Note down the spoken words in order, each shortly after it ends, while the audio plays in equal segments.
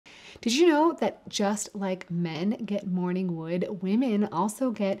Did you know that just like men get morning wood, women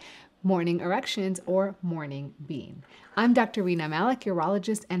also get morning erections or morning bean? I'm Dr. Rena Malik,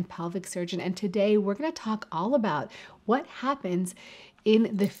 urologist and pelvic surgeon, and today we're going to talk all about what happens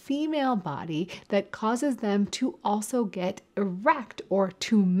in the female body that causes them to also get erect or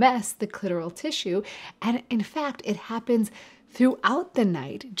to mess the clitoral tissue. And in fact, it happens throughout the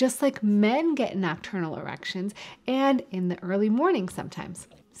night, just like men get nocturnal erections and in the early morning sometimes.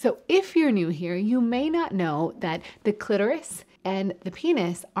 So if you're new here, you may not know that the clitoris and the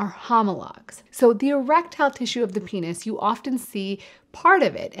penis are homologues. So the erectile tissue of the penis, you often see part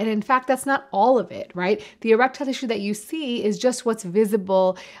of it. And in fact, that's not all of it, right? The erectile tissue that you see is just what's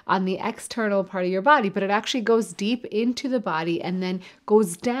visible on the external part of your body, but it actually goes deep into the body and then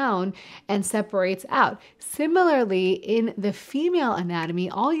goes down and separates out. Similarly, in the female anatomy,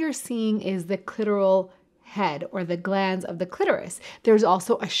 all you're seeing is the clitoral head or the glands of the clitoris. There's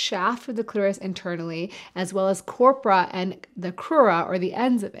also a shaft of the clitoris internally, as well as corpora and the crura or the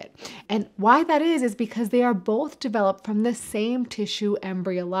ends of it. And why that is because they are both developed from the same tissue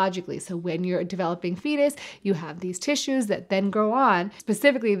embryologically. So when you're developing fetus, you have these tissues that then grow on,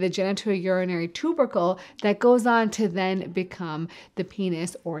 specifically the genitourinary tubercle that goes on to then become the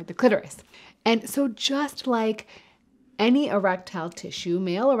penis or the clitoris. And so just like any erectile tissue,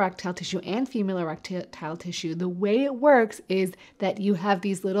 male erectile tissue and female erectile tissue, the way it works is that you have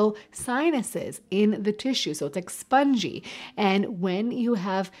these little sinuses in the tissue. So it's like spongy. And when you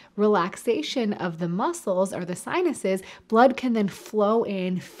have relaxation of the muscles or the sinuses, blood can then flow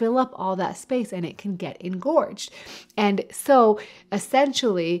in, fill up all that space, and it can get engorged. And so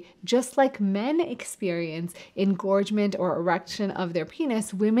essentially, just like men experience engorgement or erection of their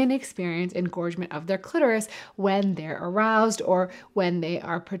penis, women experience engorgement of their clitoris when they're aroused or when they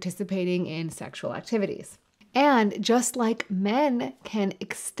are participating in sexual activities. And just like men can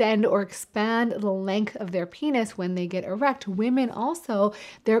extend or expand the length of their penis when they get erect, women also,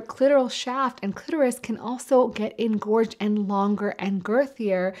 their clitoral shaft and clitoris can also get engorged and longer and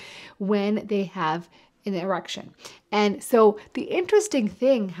girthier when they have an erection. And so the interesting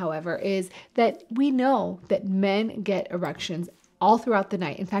thing, however, is that we know that men get erections all throughout the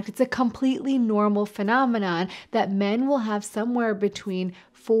night. In fact, it's a completely normal phenomenon that men will have somewhere between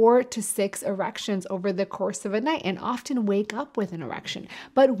 4 to 6 erections over the course of a night and often wake up with an erection.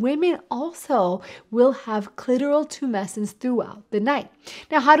 But women also will have clitoral tumescence throughout the night.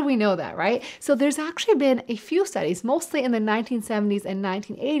 Now, how do we know that, right? So there's actually been a few studies, mostly in the 1970s and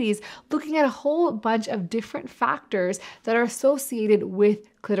 1980s, looking at a whole bunch of different factors that are associated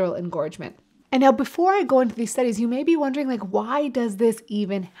with clitoral engorgement. And now before I go into these studies, you may be wondering, like, why does this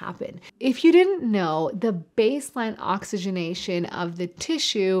even happen? If you didn't know, the baseline oxygenation of the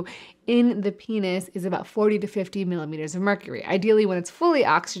tissue in the penis is about 40 to 50 millimeters of mercury. Ideally, when it's fully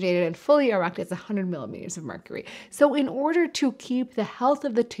oxygenated and fully erect, it's 100 millimeters of mercury. So in order to keep the health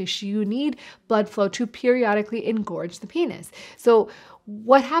of the tissue, you need blood flow to periodically engorge the penis. So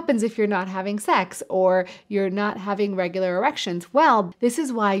what happens if you're not having sex or you're not having regular erections? Well, this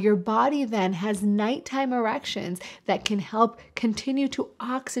is why your body then has nighttime erections that can help continue to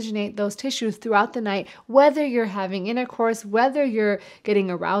oxygenate those tissues throughout the night, whether you're having intercourse, whether you're getting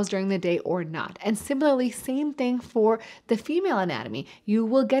aroused during the day or not. And similarly, same thing for the female anatomy. You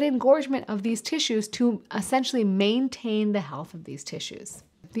will get engorgement of these tissues to essentially maintain the health of these tissues.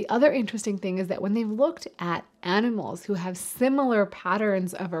 The other interesting thing is that when they've looked at animals who have similar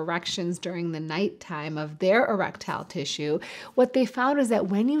patterns of erections during the nighttime of their erectile tissue, what they found is that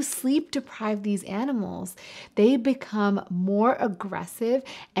when you sleep deprive these animals, they become more aggressive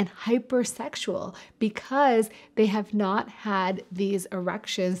and hypersexual because they have not had these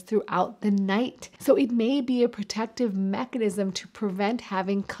erections throughout the night. So it may be a protective mechanism to prevent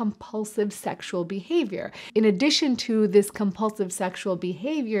having compulsive sexual behavior. In addition to this compulsive sexual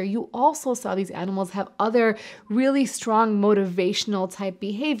behavior, you also saw these animals have other really strong motivational type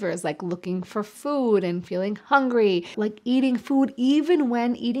behaviors, like looking for food and feeling hungry, like eating food even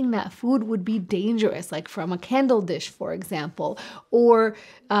when eating that food would be dangerous, like from a candle dish, for example, or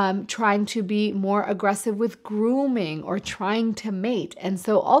trying to be more aggressive with grooming or trying to mate. And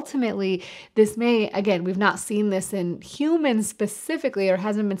so ultimately, this may, again, we've not seen this in humans specifically, or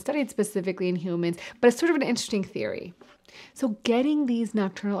hasn't been studied specifically in humans, but it's sort of an interesting theory. So getting these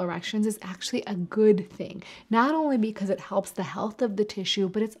nocturnal erections is actually a good thing, not only because it helps the health of the tissue,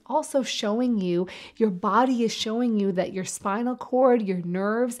 but it's also showing you, your body is showing you that your spinal cord, your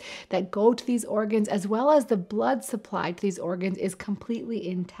nerves that go to these organs, as well as the blood supply to these organs is completely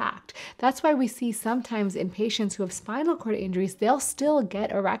intact. That's why we see sometimes in patients who have spinal cord injuries, they'll still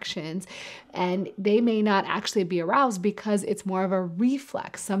get erections and they may not actually be aroused because it's more of a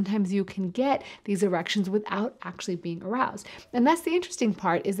reflex. Sometimes you can get these erections without actually being aroused. And that's the interesting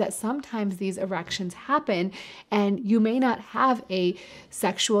part, is that sometimes these erections happen and you may not have a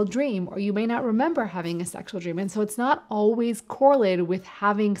sexual dream, or you may not remember having a sexual dream. And so it's not always correlated with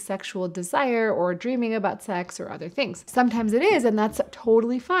having sexual desire or dreaming about sex or other things. Sometimes it is, and that's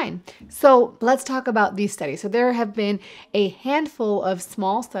totally fine. So let's talk about these studies. So there have been a handful of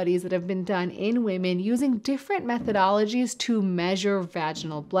small studies that have been done in women using different methodologies to measure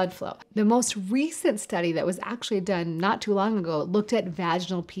vaginal blood flow. The most recent study that was actually done not too long ago looked at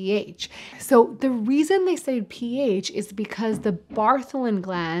vaginal pH. So the reason they studied pH is because the Bartholin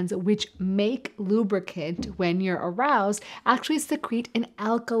glands, which make lubricant when you're aroused, actually secrete an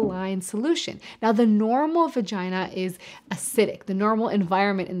alkaline solution. Now, the normal vagina is acidic. The normal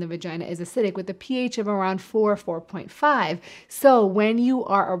environment in the vagina is acidic with a pH of around 4.5. So when you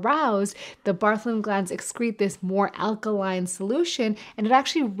are aroused, the Bartholin glands excrete this more alkaline solution, and it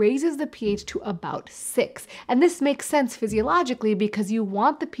actually raises the pH to about 6. And this makes sense physiologically because you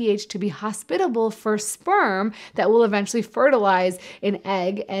want the pH to be hospitable for sperm that will eventually fertilize an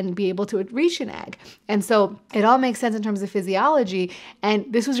egg and be able to reach an egg. And so it all makes sense in terms of physiology. And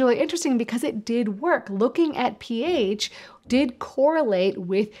this was really interesting because it did work. Looking at pH did correlate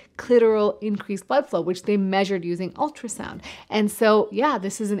with clitoral increased blood flow, which they measured using ultrasound. And so, yeah,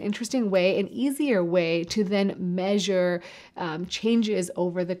 this is an interesting way, an easier way to then measure changes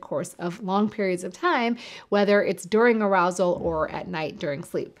over the course of long periods of time, whether it's during arousal or at night during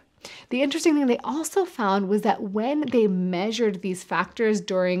sleep. The interesting thing they also found was that when they measured these factors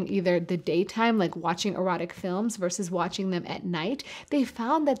during either the daytime, like watching erotic films, versus watching them at night, they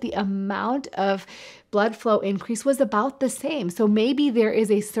found that the amount of blood flow increase was about the same. So maybe there is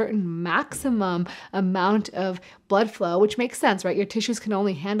a certain maximum amount of blood flow, which makes sense, right? Your tissues can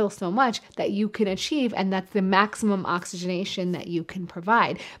only handle so much that you can achieve, and that's the maximum oxygenation that you can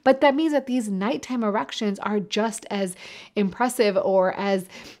provide. But that means that these nighttime erections are just as impressive or as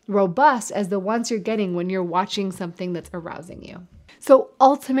robust as the ones you're getting when you're watching something that's arousing you. So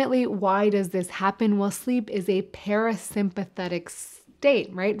ultimately, why does this happen? Well, sleep is a parasympathetic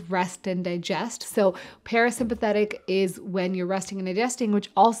state, right? Rest and digest. So parasympathetic is when you're resting and digesting, which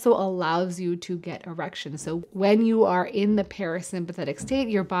also allows you to get erections. So when you are in the parasympathetic state,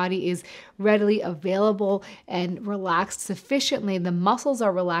 your body is readily available and relaxed sufficiently. The muscles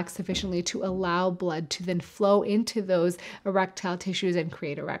are relaxed sufficiently to allow blood to then flow into those erectile tissues and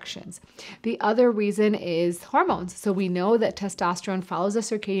create erections. The other reason is hormones. So we know that testosterone follows a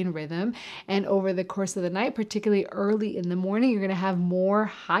circadian rhythm, and over the course of the night, particularly early in the morning, you're going to have more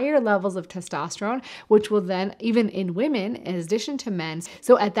higher levels of testosterone, which will then, even in women, in addition to men.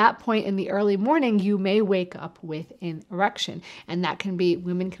 So at that point in the early morning, you may wake up with an erection. And that can be,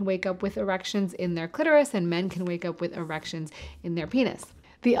 women can wake up with erections in their clitoris, and men can wake up with erections in their penis.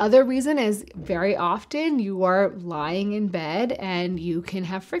 The other reason is very often you are lying in bed and you can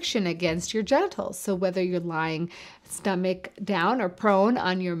have friction against your genitals. So whether you're lying stomach down or prone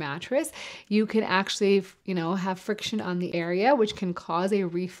on your mattress, you can actually, have friction on the area, which can cause a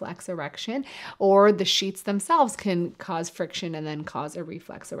reflex erection, or the sheets themselves can cause friction and then cause a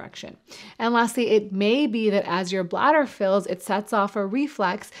reflex erection. And lastly, it may be that as your bladder fills, it sets off a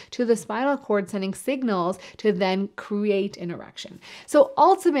reflex to the spinal cord, sending signals to then create an erection. So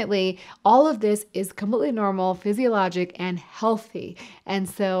ultimately, all of this is completely normal, physiologic, and healthy. And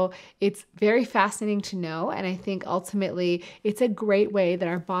so it's very fascinating to know. And I think ultimately it's a great way that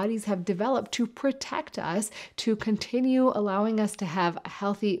our bodies have developed to protect us, to continue allowing us to have a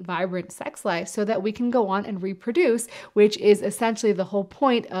healthy, vibrant sex life so that we can go on and reproduce, which is essentially the whole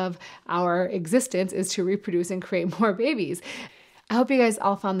point of our existence, is to reproduce and create more babies. I hope you guys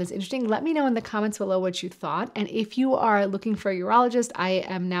all found this interesting. Let me know in the comments below what you thought. And if you are looking for a urologist, I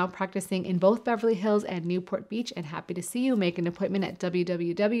am now practicing in both Beverly Hills and Newport Beach, and happy to see you. Make an appointment at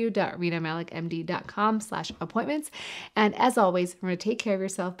www.renamalikmd.com/appointments. And as always, remember to take care of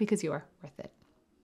yourself because you are worth it.